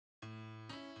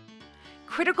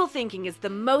Critical thinking is the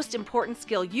most important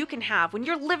skill you can have when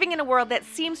you're living in a world that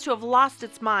seems to have lost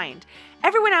its mind.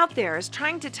 Everyone out there is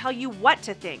trying to tell you what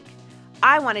to think.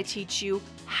 I want to teach you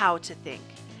how to think.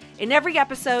 In every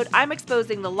episode, I'm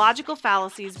exposing the logical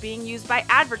fallacies being used by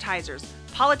advertisers,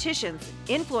 politicians,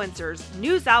 influencers,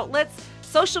 news outlets,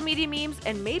 social media memes,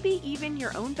 and maybe even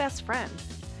your own best friend.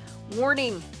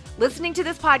 Warning, listening to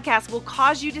this podcast will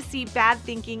cause you to see bad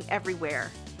thinking everywhere.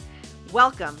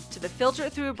 Welcome to the Filter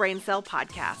It Through a Brain Cell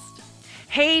podcast.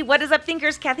 Hey, what is up,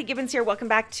 thinkers? Kathy Gibbons here. Welcome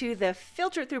back to the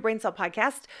Filter It Through a Brain Cell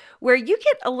podcast, where you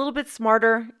get a little bit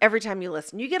smarter every time you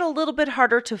listen. You get a little bit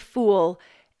harder to fool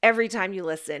every time you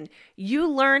listen. You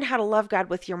learn how to love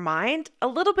God with your mind a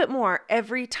little bit more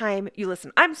every time you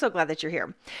listen. I'm so glad that you're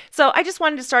here. So I just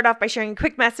wanted to start off by sharing a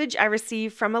quick message I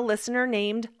received from a listener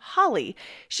named Holly.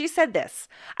 She said this: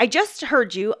 I just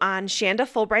heard you on Shanda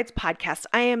Fulbright's podcast.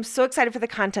 I am so excited for the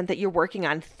content that you're working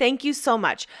on. Thank you so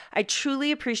much. I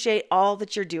truly appreciate all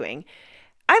that you're doing.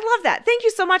 I love that. Thank you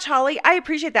so much, Holly. I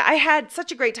appreciate that. I had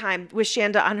such a great time with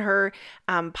Shanda on her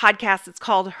podcast. It's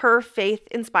called Her Faith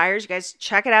Inspires. You guys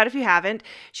check it out if you haven't.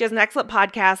 She has an excellent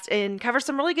podcast and covers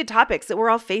some really good topics that we're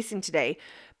all facing today.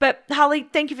 But Holly,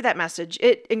 thank you for that message.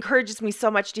 It encourages me so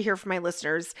much to hear from my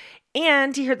listeners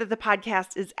and to hear that the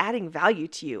podcast is adding value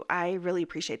to you. I really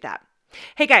appreciate that.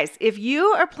 Hey guys, if you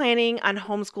are planning on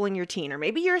homeschooling your teen, or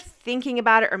maybe you're thinking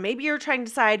about it, or maybe you're trying to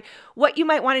decide what you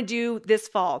might want to do this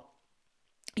fall,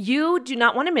 you do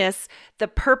not want to miss the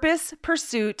Purpose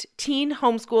Pursuit Teen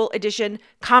Homeschool Edition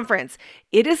Conference.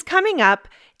 It is coming up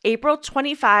April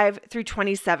 25 through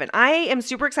 27. I am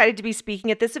super excited to be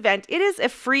speaking at this event. It is a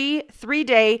free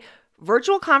 3-day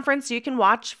virtual conference you can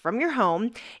watch from your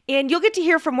home, and you'll get to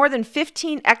hear from more than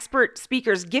 15 expert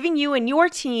speakers giving you and your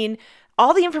teen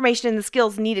all the information and the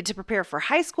skills needed to prepare for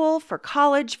high school, for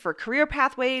college, for career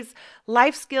pathways,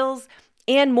 life skills,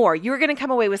 and more. You're going to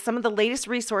come away with some of the latest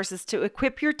resources to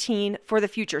equip your teen for the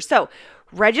future. So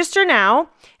register now.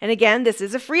 And again, this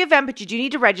is a free event, but you do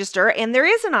need to register. And there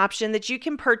is an option that you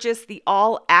can purchase the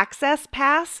All Access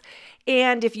Pass.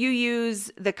 And if you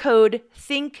use the code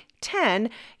THINK10,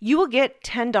 you will get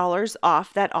 $10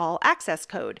 off that All Access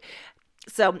code.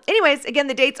 So anyways, again,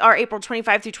 the dates are April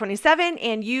 25 through 27,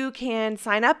 and you can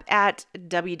sign up at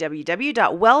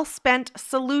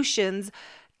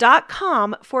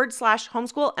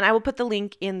www.wellspentsolutions.com/homeschool, and I will put the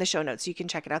link in the show notes so you can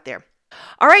check it out there.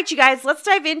 All right, you guys, let's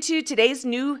dive into today's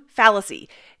new fallacy.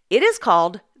 It is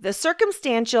called the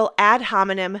Circumstantial Ad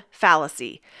Hominem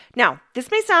Fallacy. Now, this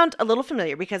may sound a little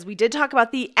familiar because we did talk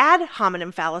about the ad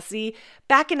hominem fallacy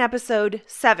back in episode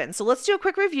 7. So let's do a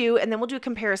quick review and then we'll do a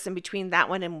comparison between that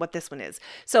one and what this one is.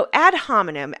 So ad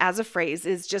hominem as a phrase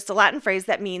is just a Latin phrase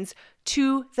that means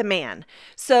to the man.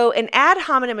 So an ad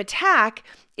hominem attack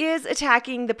is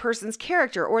attacking the person's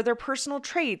character or their personal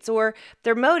traits or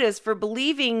their motives for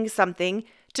believing something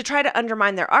to try to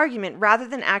undermine their argument rather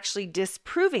than actually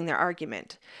disproving their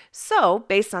argument. So,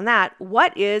 based on that,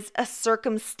 what is a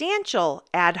circumstantial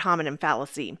ad hominem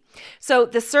fallacy? So,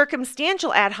 the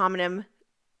circumstantial ad hominem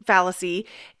fallacy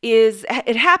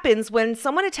it happens when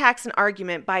someone attacks an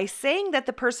argument by saying that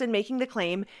the person making the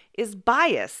claim is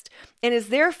biased and is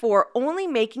therefore only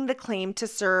making the claim to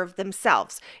serve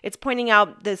themselves. It's pointing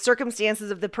out the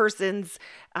circumstances of the person's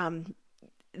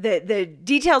the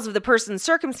details of the person's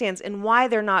circumstance and why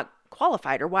they're not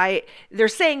qualified, or why they're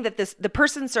saying that the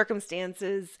person's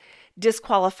circumstances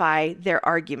disqualify their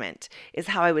argument, is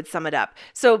how I would sum it up.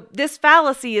 So this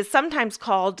fallacy is sometimes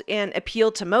called an appeal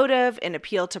to motive, an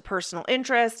appeal to personal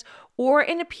interest, or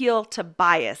an appeal to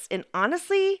bias. And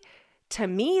honestly, to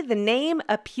me, the name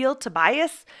appeal to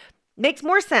bias makes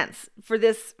more sense for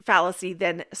this fallacy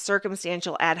than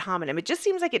circumstantial ad hominem. It just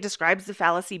seems like it describes the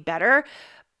fallacy better.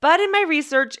 But in my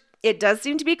research, it does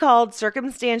seem to be called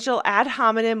circumstantial ad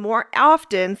hominem more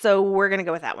often, so we're going to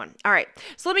go with that one. All right,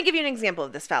 so let me give you an example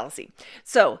of this fallacy.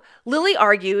 So Lily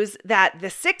argues that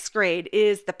the 6th grade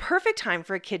is the perfect time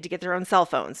for a kid to get their own cell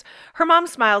phones. Her mom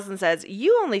smiles and says,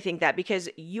 "You only think that because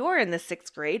you're in the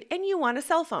 6th grade and you want a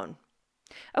cell phone."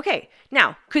 Okay,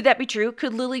 now, could that be true?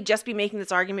 Could Lily just be making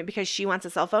this argument because she wants a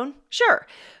cell phone? Sure.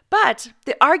 But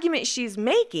the argument she's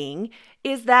making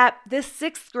is that the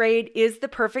 6th grade is the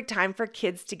perfect time for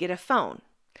kids to get a phone.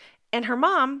 And her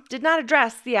mom did not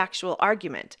address the actual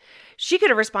argument. She could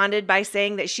have responded by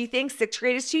saying that she thinks 6th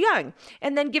grade is too young,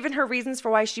 and then given her reasons for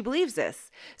why she believes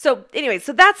this. So anyway,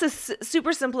 so that's a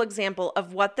super simple example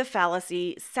of what the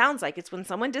fallacy sounds like. It's when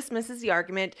someone dismisses the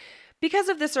argument because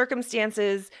of the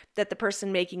circumstances that the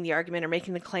person making the argument or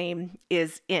making the claim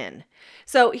is in.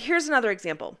 So here's another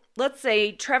example. Let's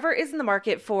say Trevor is in the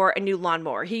market for a new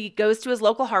lawnmower. He goes to his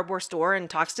local hardware store and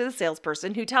talks to the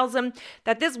salesperson who tells him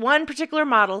that this one particular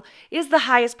model is the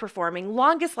highest performing,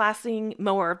 longest lasting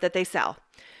mower that they sell.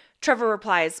 Trevor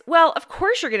replies, "Well, of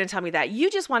course you're going to tell me that. You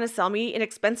just want to sell me an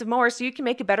expensive mower so you can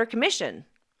make a better commission."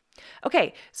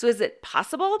 Okay, so is it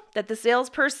possible that the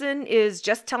salesperson is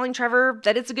just telling Trevor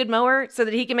that it's a good mower so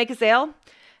that he can make a sale?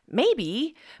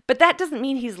 Maybe, but that doesn't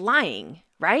mean he's lying,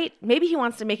 right? Maybe he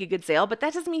wants to make a good sale, but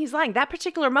that doesn't mean he's lying. That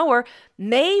particular mower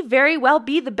may very well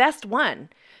be the best one.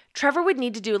 Trevor would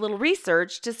need to do a little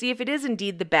research to see if it is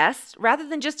indeed the best, rather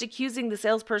than just accusing the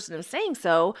salesperson of saying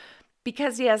so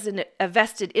because he has a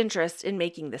vested interest in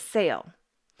making the sale.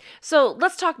 So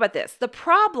let's talk about this. The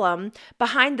problem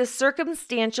behind the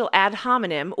circumstantial ad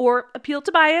hominem, or appeal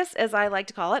to bias, as I like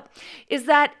to call it, is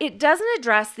that it doesn't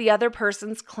address the other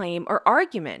person's claim or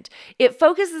argument. It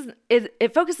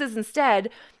focuses instead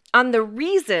on the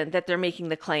reason that they're making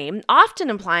the claim,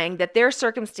 often implying that their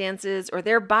circumstances or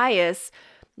their bias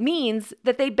means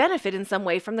that they benefit in some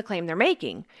way from the claim they're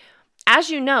making. As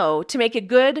you know, to make a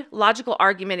good logical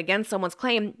argument against someone's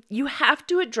claim, you have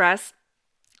to address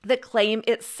the claim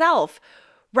itself,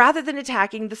 rather than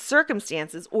attacking the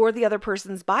circumstances or the other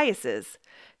person's biases.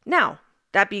 Now,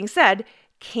 that being said,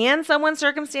 can someone's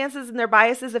circumstances and their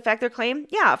biases affect their claim?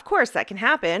 Yeah, of course, that can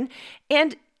happen.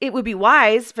 And it would be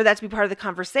wise for that to be part of the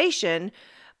conversation.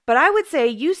 But I would say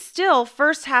you still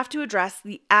first have to address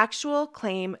the actual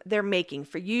claim they're making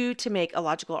for you to make a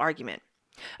logical argument.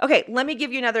 Okay, let me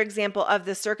give you another example of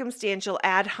the circumstantial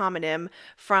ad hominem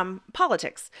from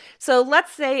politics. So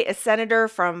let's say a senator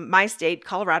from my state,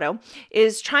 Colorado,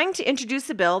 is trying to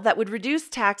introduce a bill that would reduce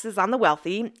taxes on the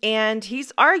wealthy, and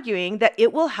he's arguing that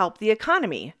it will help the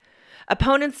economy.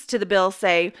 Opponents to the bill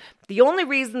say the only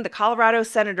reason the Colorado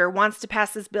senator wants to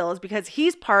pass this bill is because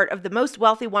he's part of the most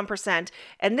wealthy 1%,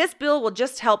 and this bill will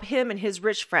just help him and his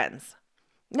rich friends.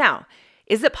 Now,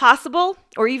 is it possible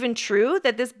or even true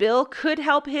that this bill could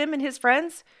help him and his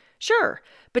friends? Sure,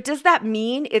 but does that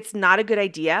mean it's not a good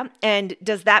idea? And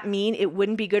does that mean it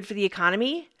wouldn't be good for the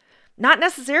economy? Not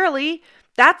necessarily.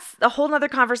 That's a whole nother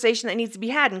conversation that needs to be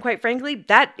had. And quite frankly,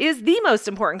 that is the most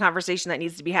important conversation that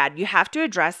needs to be had. You have to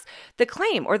address the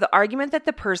claim or the argument that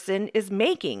the person is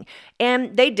making.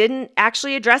 And they didn't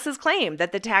actually address his claim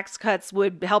that the tax cuts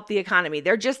would help the economy.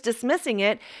 They're just dismissing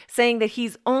it, saying that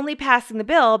he's only passing the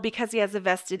bill because he has a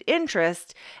vested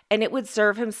interest and it would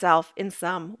serve himself in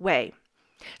some way.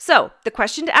 So the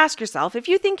question to ask yourself, if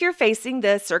you think you're facing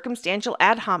the circumstantial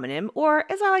ad hominem,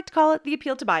 or as I like to call it, the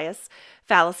appeal to bias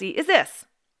fallacy, is this: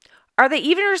 are they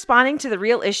even responding to the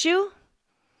real issue?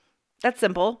 That's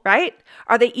simple, right?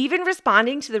 Are they even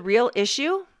responding to the real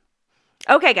issue?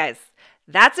 Okay, guys,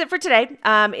 that's it for today.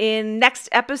 In next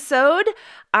episode,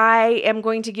 I am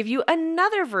going to give you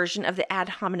another version of the ad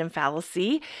hominem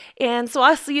fallacy, and so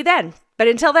I'll see you then. But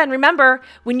until then, remember,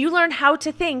 when you learn how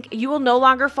to think, you will no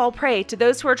longer fall prey to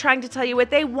those who are trying to tell you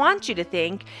what they want you to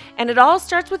think, and it all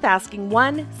starts with asking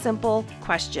one simple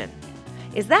question.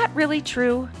 Is that really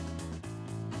true?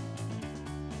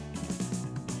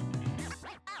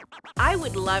 I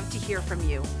would love to hear from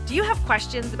you. Do you have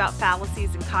questions about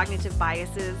fallacies and cognitive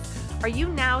biases? Are you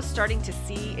now starting to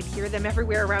see and hear them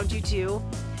everywhere around you too?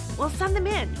 Well, send them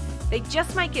in. They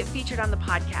just might get featured on the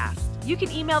podcast. You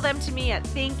can email them to me at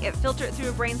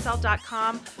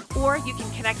think@filteritthroughabraincell.com, or you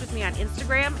can connect with me on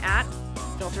Instagram at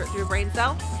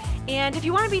filteritthroughabraincell. And if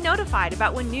you want to be notified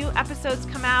about when new episodes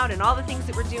come out and all the things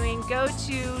that we're doing, go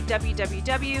to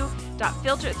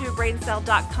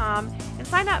www.filteritthroughabraincell.com and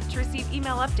sign up to receive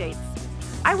email updates.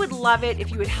 I would love it if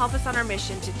you would help us on our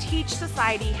mission to teach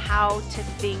society how to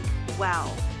think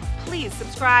well. Please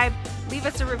subscribe, leave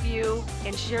us a review,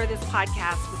 and share this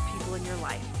podcast with people in your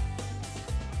life.